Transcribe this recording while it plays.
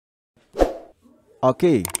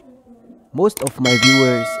Okay, most of my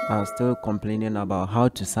viewers are still complaining about how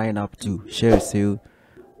to sign up to ShareASale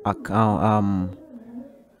account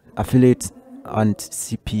affiliate and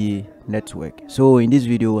CPA network. So in this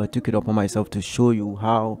video, I took it upon myself to show you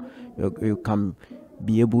how you can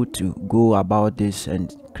be able to go about this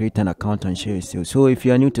and create an account on ShareASale. So if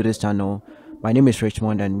you are new to this channel, my name is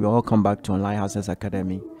Richmond and welcome back to Online Houses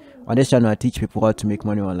Academy. On this channel, I teach people how to make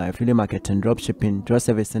money online, affiliate marketing, drop shipping, drop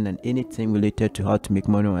servicing, and anything related to how to make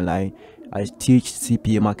money online. I teach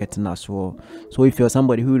CPA marketing as well. So if you're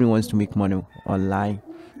somebody who really wants to make money online,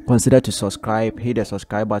 consider to subscribe, hit the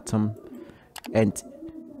subscribe button, and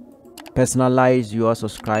personalize your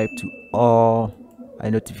subscribe to all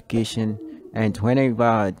a notification. And whenever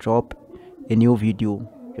I drop a new video,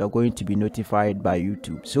 you're going to be notified by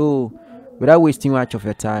YouTube. So without wasting much of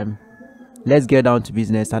your time, let's get down to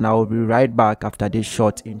business, and I will be right back after this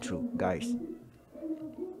short intro, guys.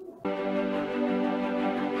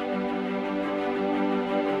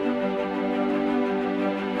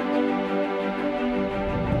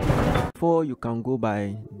 Before you can go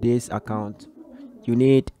by this account, you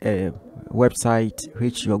need a website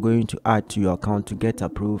which you're going to add to your account to get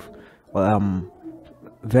approved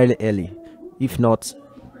very early. If not,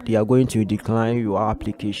 they are going to decline your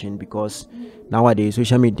application, because nowadays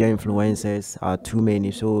social media influencers are too many,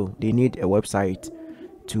 so they need a website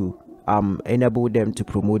to enable them to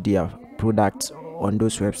promote their products on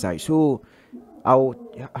those websites. So how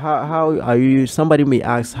are you, somebody may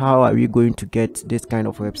ask, how are we going to get this kind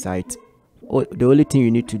of website? The only thing you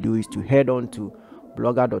need to do is to head on to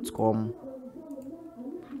blogger.com.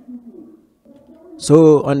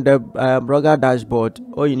 So on the blogger dashboard,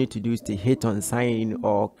 all you need to do is to hit on sign in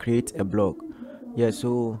or create a blog. Yeah,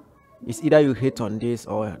 so it's either you hit on this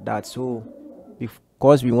or that. So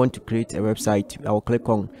because we want to create a website, I'll click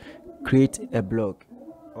on create a blog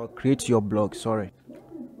or create your blog, sorry.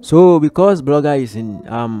 So because blogger is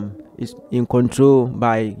in control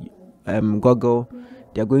by Google,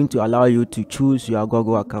 they're going to allow you to choose your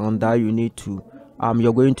Google account that you need to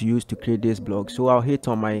you're going to use to create this blog. So I'll hit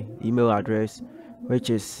on my email address,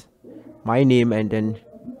 which is my name, and then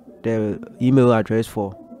the email address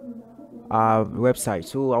for our website.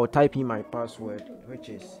 So I'll type in my password, which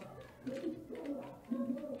is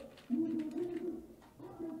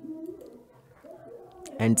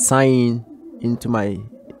and sign into my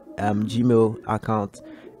Gmail account.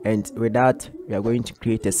 And with that, we are going to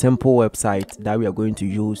create a simple website that we are going to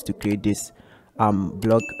use to create this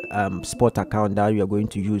blog spot account that we are going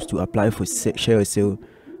to use to apply for ShareASale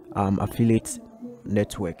affiliate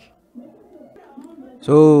network.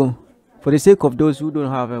 So for the sake of those who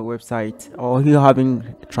don't have a website or who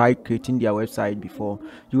haven't tried creating their website before,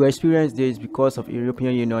 you experience this because of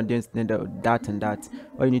European Union, that and that.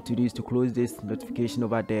 All you need to do is to close this notification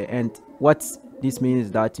over there, and what this means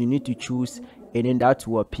is that you need to choose a name that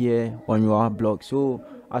will appear on your blog. So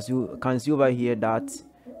as you can see over here, that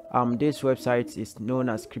this website is known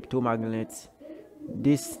as Crypto Magnet.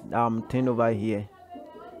 This thing over here,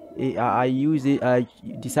 I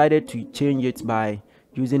decided to change it by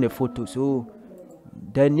using a photo. So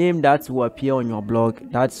the name that will appear on your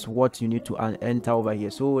blog, that's what you need to enter over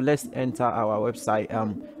here. So let's enter our website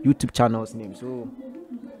YouTube channel's name.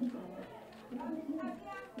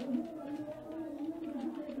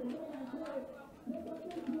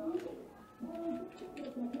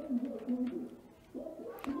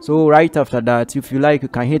 So right after that, if you like, you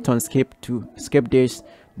can hit on skip to skip this,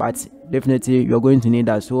 but definitely you're going to need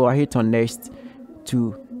that. So I hit on next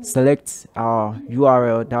to select our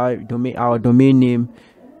URL, that our domain name.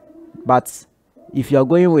 But if you're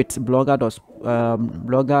going with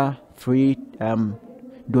blogger free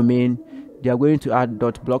domain, they are going to add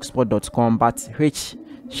 .blogspot.com, but which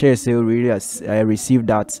ShareASale really has received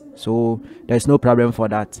that, so there's no problem for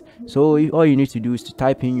that. So all you need to do is to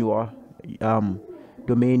type in your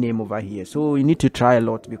domain name over here. So you need to try a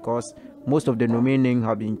lot, because most of the domain name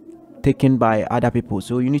have been taken by other people,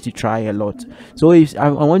 so you need to try a lot. So if I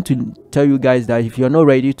want to tell you guys that if you're not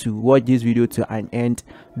ready to watch this video to an end,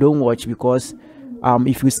 don't watch, because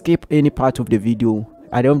if you skip any part of the video,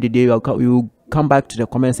 at the end of the day we will come back to the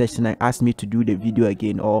comment section and ask me to do the video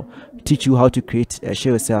again or teach you how to create a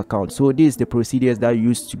ShareASale account. So this is the procedures that you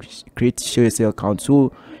use to create ShareASale account.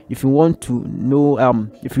 So if you want to know,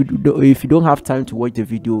 if you don't have time to watch the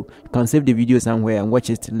video, you can save the video somewhere and watch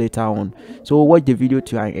it later on. So watch the video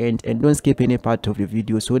to an end and don't skip any part of the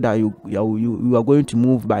video, so that you are going to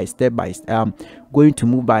move by step by going to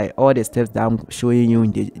move by all the steps that I'm showing you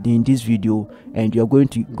in this video, and you're going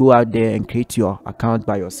to go out there and create your account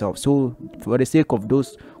by yourself. So for the sake of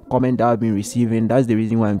those comments that I've been receiving, that's the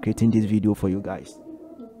reason why I'm creating this video for you guys.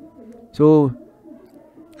 So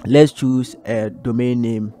let's choose a domain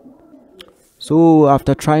name. So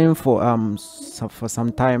after trying for for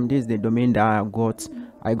some time, this is the domain that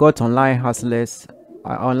I got online hustlers,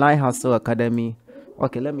 online hustle academy.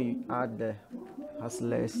 Okay, let me add the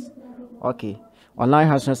hustlers. Okay, online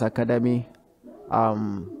hustlers academy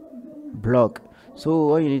blog. So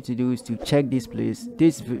all you need to do is to check this place.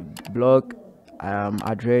 This blog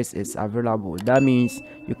address is available. That means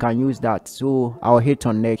you can use that. So I'll hit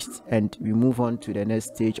on next and we move on to the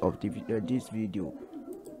next stage of this video.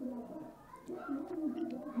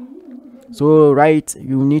 So right,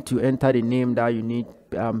 you need to enter the name that you need,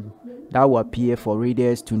 that will appear for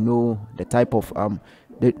readers to know the type of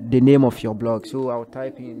the name of your blog. So I'll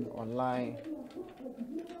type in online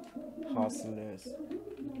hustlers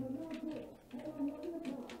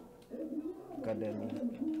academy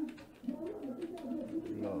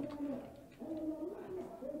blog.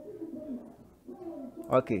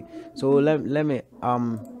 Okay, so let me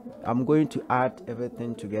I'm going to add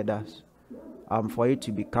everything together for it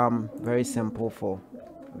to become very simple for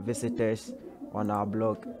visitors on our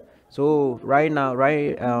blog. So right now,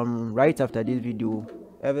 right after this video,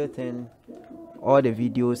 everything, all the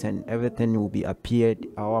videos and everything will be appeared,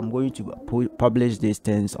 or I'm going to publish these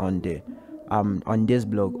things on the on this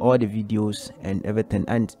blog, all the videos and everything.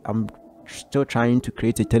 And I'm still trying to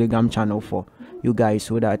create a Telegram channel for you guys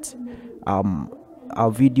so that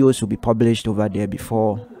our videos will be published over there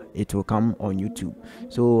before it will come on YouTube.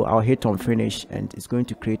 So I'll hit on finish and it's going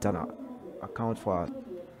to create an account for us.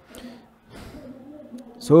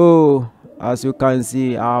 So as you can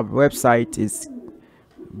see, our website is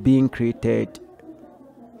being created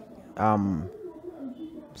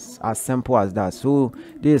as simple as that. So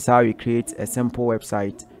this is how you create a simple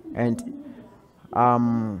website, and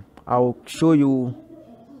I'll show you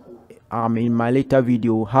in my later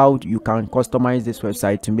video how you can customize this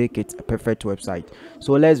website to make it a perfect website.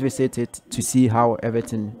 So let's visit it to see how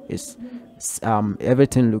everything is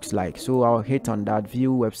everything looks like. So I'll hit on that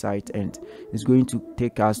view website and it's going to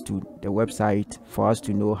take us to the website for us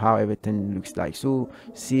to know how everything looks like. So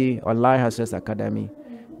see, online hustlers academy,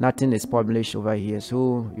 nothing is published over here,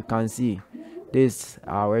 so you can see this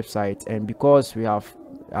our website. And because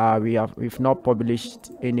we've not published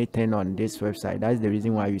anything on this website, that's the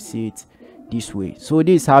reason why you see it this way. So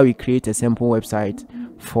this is how we create a simple website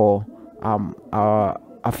for our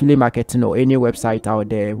affiliate marketing or any website out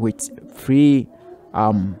there with free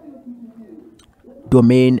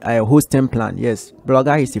domain hosting plan. Yes,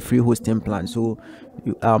 Blogger is a free hosting plan. So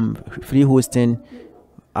free hosting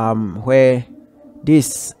where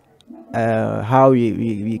this how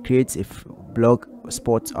we create a blog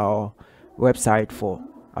spot or website for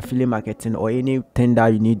affiliate marketing or anything that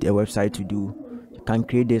you need a website to do. You can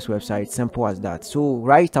create this website, simple as that. So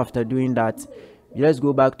right after doing that, let's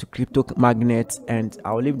go back to Crypto Magnet, and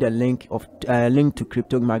I'll leave the link to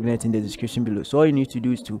Crypto Magnet in the description below. So all you need to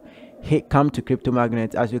do is to come to Crypto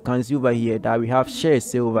Magnet. As you can see over here that we have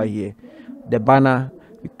ShareASale over here, the banner.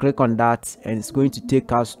 You click on that and it's going to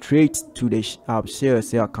take us straight to the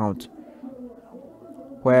ShareASale account,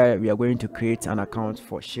 where we are going to create an account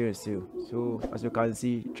for ShareASale. So as you can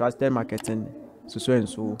see, trusted marketing, so and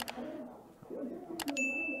so.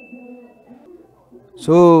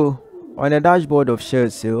 So on the dashboard of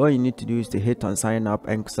ShareASale, all you need to do is to hit on sign up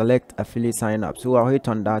and select affiliate sign up. So I'll hit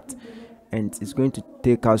on that and it's going to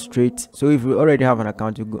take us straight. So if you already have an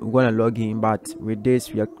account, you're going to log in, but with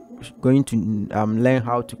this we are going to learn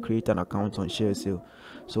how to create an account on ShareASale.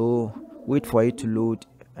 So wait for it to load,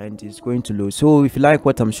 and it's going to load. So if you like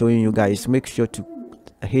what I'm showing you guys, make sure to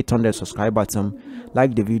hit on the subscribe button,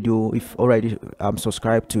 like the video if already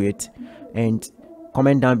subscribed to it, and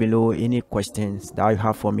comment down below any questions that you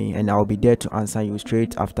have for me, and I'll be there to answer you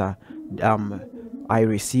straight after I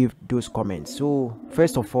receive those comments. So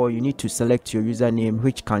first of all, you need to select your username,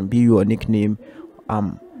 which can be your nickname.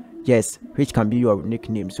 Yes, which can be your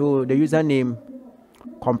nickname. So the username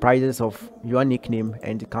comprises of your nickname,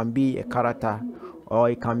 and it can be a character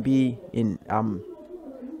or it can be in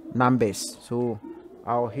numbers. So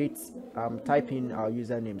I'll hit type in our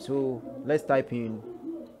username. So let's type in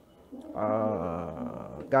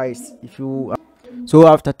guys, if you so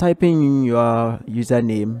after typing in your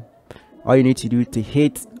username, all you need to do is to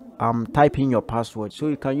hit type in your password. So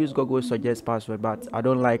you can use Google suggest password, but I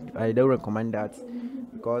don't recommend that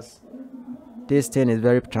because this thing is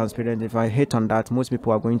very transparent. If I hit on that, most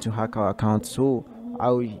people are going to hack our account. So I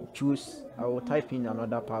will type in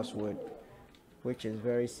another password which is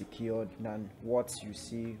very secure than what you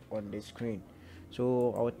see on the screen.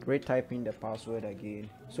 So I would retype in the password again.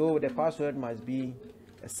 So the password must be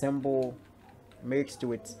a symbol mixed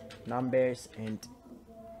with numbers and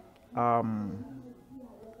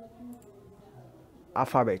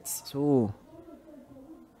alphabets. So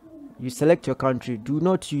you select your country. Do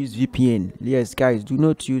not use VPN. Yes, guys, do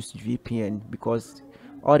not use VPN because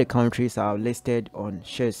all the countries are listed on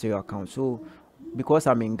ShareASale account. So because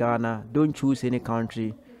I'm in Ghana, don't choose any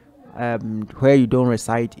country where you don't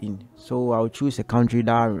reside in. So I'll choose a country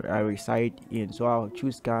that I reside in. So I'll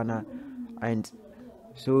choose Ghana. And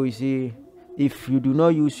so you see, if you do not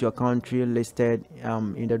use your country listed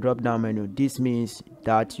in the drop down menu, this means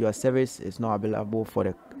that your service is not available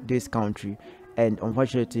for this country, and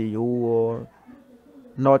unfortunately you will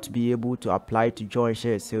not be able to apply to join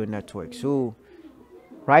ShareASale network. So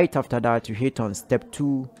right after that, you hit on step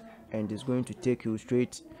 2, and it's going to take you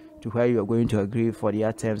straight to where you are going to agree for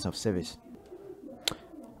the terms of service.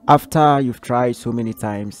 After you've tried so many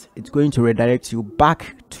times, it's going to redirect you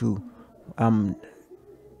back to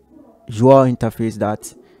your interface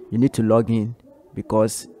that you need to log in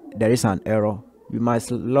because there is an error. You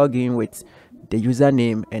must log in with the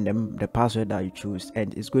username and the password that you choose,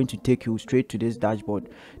 and it's going to take you straight to this dashboard.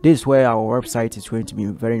 This is where our website is going to be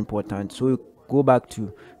very important. So you go back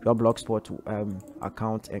to your blogspot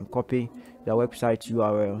account and copy the website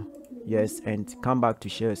URL, yes, and come back to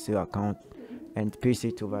ShareASale account and paste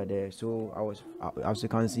it over there. So as you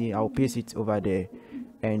can see, I'll paste it over there,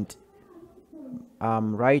 and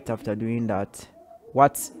right after doing that,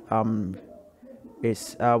 what your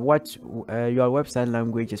website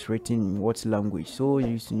language is written in what language. So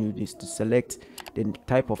you need to select the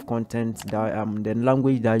type of content that the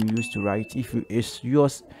language that you use to write. If it's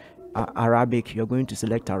yours Arabic, you're going to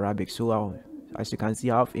select Arabic. So as you can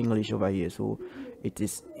see, I have English over here, so it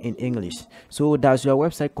is in English. So does your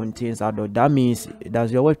website contains adult? That means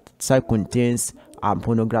does your website contains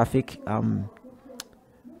pornographic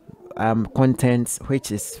content,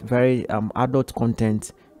 which is very adult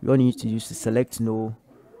content? You only need to use to select no.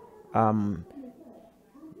 Do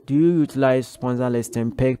you utilize sponsor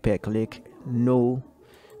listing pay per click? No.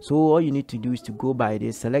 So all you need to do is to go by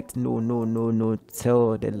this, select no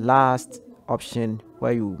till the last option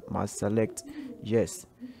where you must select yes.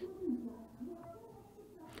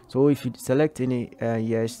 So if you select any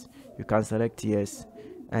yes, you can select yes,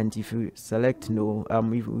 and if you select no,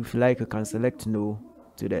 if you like, you can select no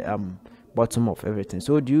to the bottom of everything.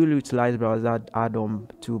 So do you utilize browser add-on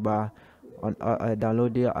toolbar on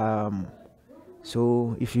download it?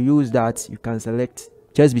 So if you use that, you can select,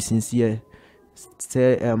 just be sincere,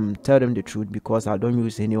 tell them the truth, because I don't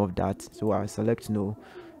use any of that, so I select no.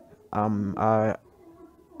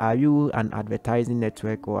 Are you an advertising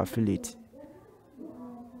network or affiliate?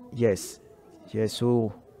 Yes.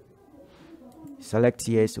 So select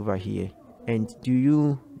yes over here. And do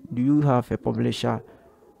you have a publisher,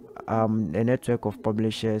 a network of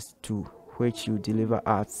publishers to which you deliver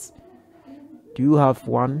ads? Do you have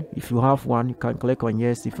one? If you have one, you can click on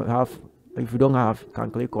yes. If you don't have, you can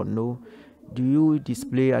click on no. Do you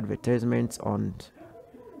display advertisements on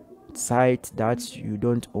site that you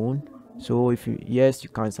don't own? So if you yes, you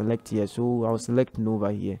can select yes. So I'll select no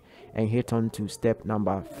over here and hit on to step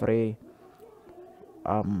number 3.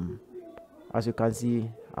 As you can see,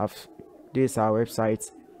 this is our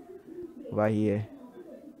website over here,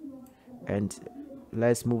 and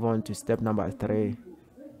let's move on to step number 3.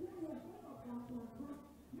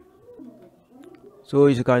 So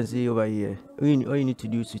as you can see over here, all you need to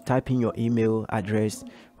do is to type in your email address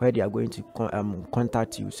where they are going to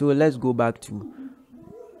contact you. So let's go back to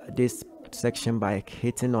this section by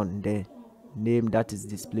hitting on the name that is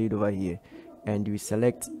displayed over here, and we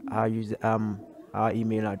select our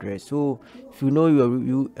email address. So if you know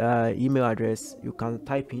your email address, you can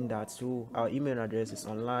type in that. So our email address is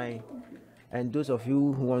online, and those of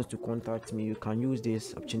you who wants to contact me, you can use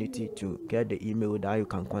this opportunity to get the email that you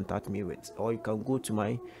can contact me with, or you can go to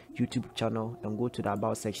my YouTube channel and go to the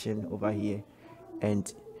about section over here,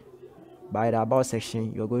 and by the about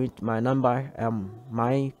section, you're going to my number,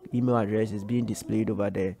 my email address is being displayed over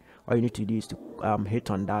there. All you need to do is to hit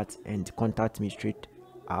on that and contact me straight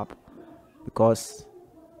up, because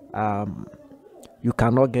you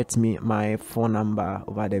cannot get me my phone number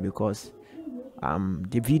over there, because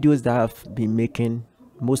the videos that I've been making,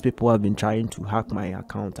 most people have been trying to hack my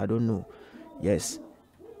account. I don't know, yes,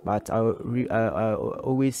 but I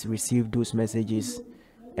always receive those messages,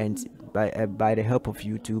 and by the help of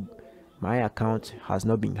YouTube, my account has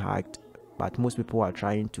not been hacked, but most people are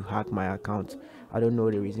trying to hack my account. I don't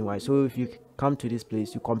know the reason why. So if you come to this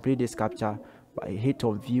place, you complete this captcha by hit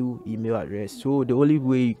on view email address. So the only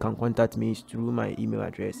way you can contact me is through my email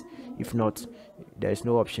address. If not, there's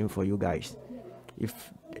no option for you guys.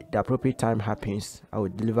 If the appropriate time happens, I will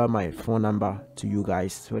deliver my phone number to you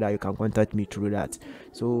guys so that you can contact me through that.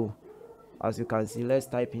 So As you can see, let's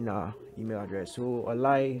type in our email address. So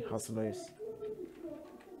online hustlers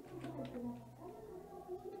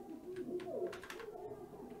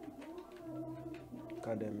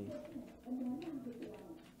academy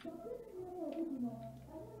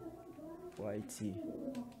YT.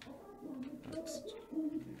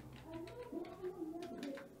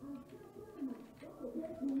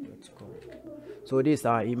 So this is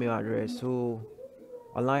our email address. So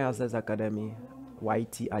online access academy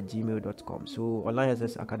yt@gmail.com. So online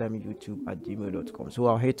access academy youtube@gmail.com. So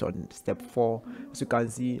I'll hit on step 4. As you can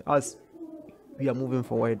see, as we are moving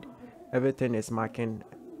forward, everything is marking.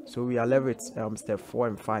 So we are left with step 4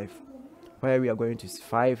 and 5. Where we are going to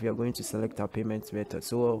 5, we are going to select our payment method.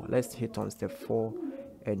 So let's hit on step 4,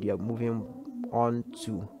 and we are moving on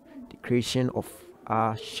to the creation of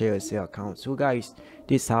our ShareASale account. So guys,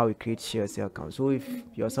 this is how we create ShareASale account. So if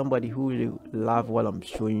you're somebody who really love what I'm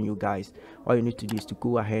showing you guys, all you need to do is to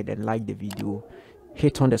go ahead and like the video,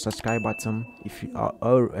 hit on the subscribe button if you are,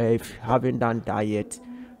 or if you haven't done that yet,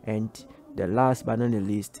 and the last but not the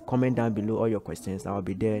least, comment down below all your questions. I'll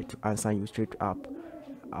be there to answer you straight up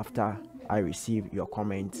after I receive your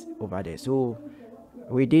comments over there. So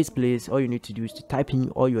with this place, all you need to do is to type in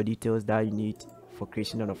all your details that you need for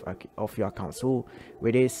creation of your account. So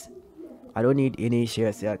with this, I don't need any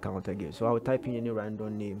ShareASale account again, so I'll type in any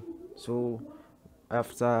random name. So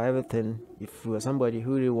after everything, if you're somebody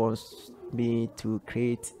who really wants me to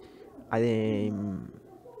create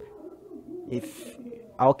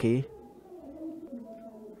okay,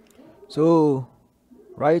 so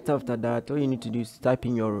right after that, all you need to do is type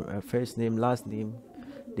in your first name, last name,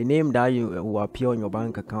 the name that you will appear on your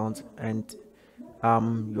bank account, and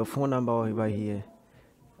your phone number over here,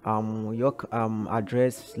 your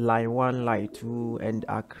address, line 1, line 2, and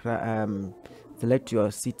select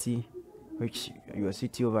your city, which your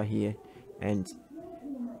city over here, and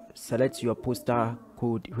select your postal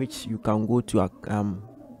code, which you can go to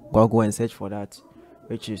Google and search for that,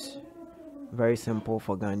 which is very simple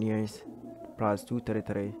for Ghanaians,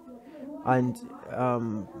 +233 and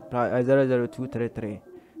 00233.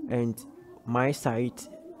 And my site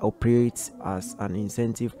operates as an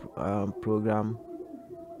incentive program.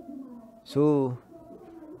 So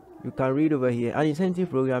you can read over here. An incentive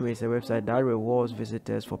program is a website that rewards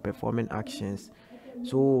visitors for performing actions.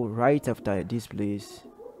 So right after this place,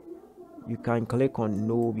 you can click on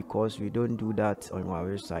no, because we don't do that on our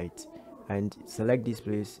website, and select this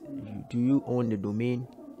place. Do you own the domain?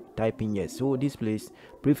 Type in yes. So this place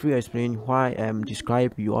briefly explain why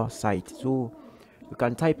describe your site. So you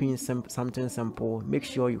can type in something simple. Make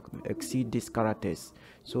sure you exceed these characters.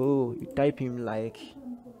 So you type in like,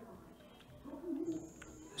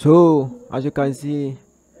 so as you can see,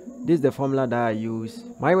 this is the formula that I use.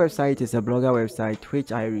 My website is a blogger website,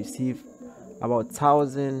 which I receive about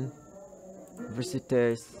 1,000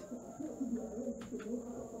 visitors,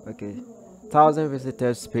 1,000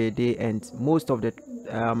 visitors per day, and most of the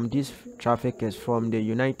this traffic is from the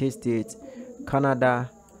United States, Canada,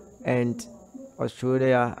 and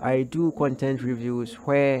Australia. I do content reviews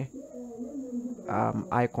where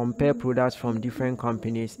I compare products from different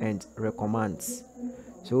companies and recommends.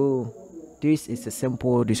 So this is a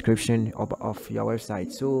simple description of your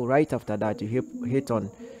website. So right after that, you hit on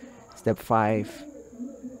step 5,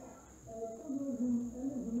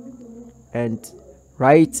 and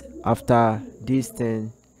right after this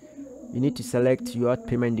thing, you need to select your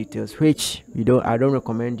payment details, which I don't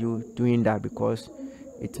recommend you doing that, because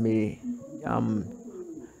it may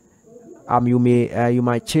you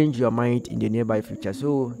might change your mind in the nearby future.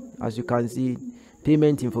 So as you can see,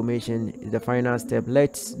 payment information is the final step.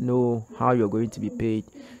 Let's know how you're going to be paid,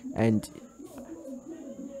 and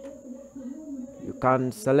you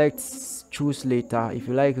can select choose later. If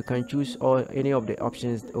you like, you can choose any of the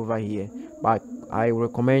options over here, but I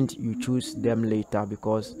recommend you choose them later,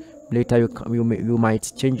 because later you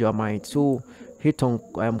might change your mind. So hit on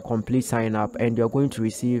complete sign up, and you're going to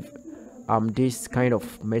receive this kind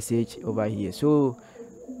of message over here. So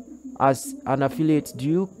as an affiliate, do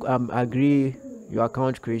you agree your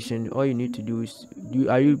account creation? All you need to do is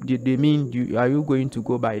are you going to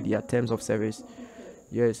go by their terms of service?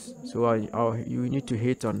 Yes. So you need to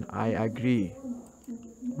hit on I agree,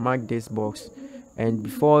 mark this box, and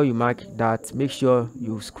before you mark that, make sure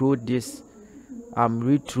you scroll this,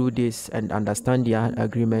 read through this and understand the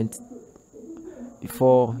agreement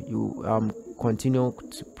before you continue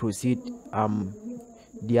to proceed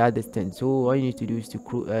the other thing. So all you need to do is to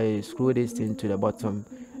scroll this thing to the bottom.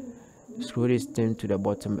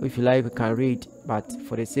 If you like, you can read, but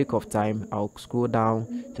for the sake of time, I'll scroll down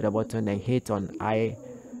to the bottom and hit on I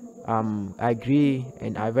I agree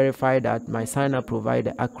and I verify that my sign up provide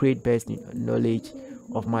the accurate knowledge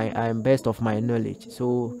of my best of my knowledge.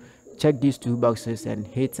 So check these two boxes and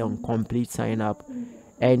hit on complete sign up.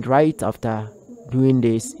 And right after doing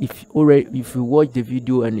this, if you watch the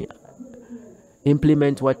video and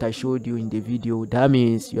implement what I showed you in the video, that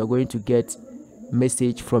means you're going to get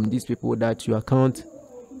message from these people that your account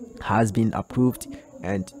has been approved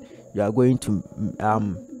and you are going to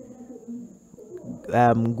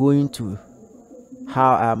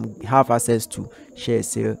have access to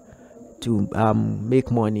ShareASale to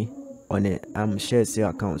make money on a ShareASale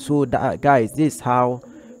account. So that, guys, this is how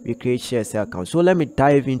we create ShareASale account. So let me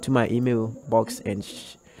dive into my email box and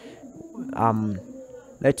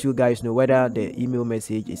let you guys know whether the email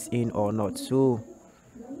message is in or not. So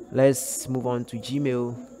let's move on to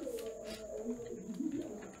Gmail.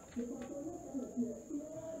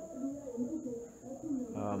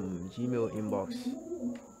 Gmail inbox.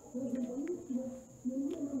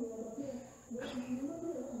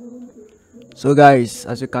 So guys,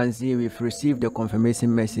 as you can see, we've received the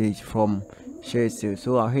confirmation message from ShareASale.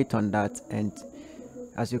 So I'll hit on that, and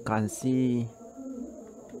as you can see,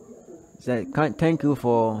 thank you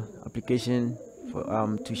for application for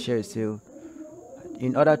to ShareASale.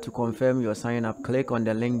 In order to confirm your sign up, click on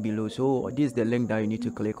the link below. So this is the link that you need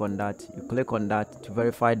to click on. That you click on that to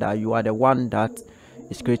verify that you are the one that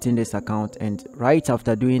is creating this account. And right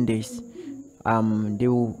after doing this, they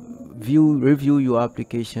will review your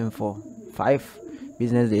application for 5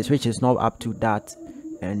 business days, which is not up to that.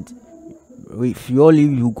 And if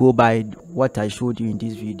you go by what I showed you in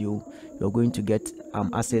this video, you're going to get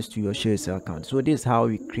access to your ShareASale account. So this is how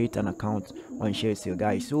we create an account on ShareASale,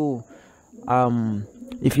 guys. So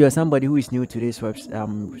if you're somebody who is new to this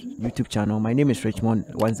YouTube channel, my name is Richmond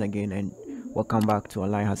once again, and welcome back to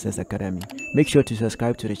Online Access Academy. Make sure to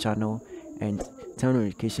subscribe to the channel and turn on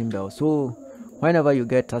notification bell, so whenever you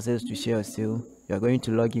get access to ShareASale, you're going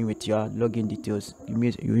to log in with your login details. You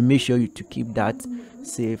make sure to keep that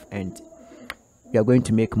safe, and you're going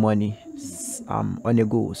to make money on a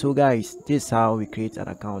go. So guys, this is how we create an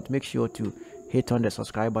account. Make sure to hit on the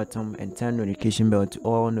subscribe button and turn notification bell to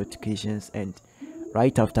all notifications, and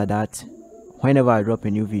right after that, whenever I drop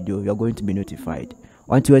a new video, you're going to be notified.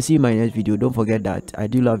 Until I see my next video, don't forget that I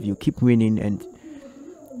do love you. Keep winning, and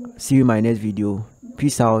see you in my next video.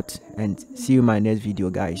 Peace out, and see you in my next video,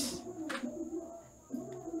 guys.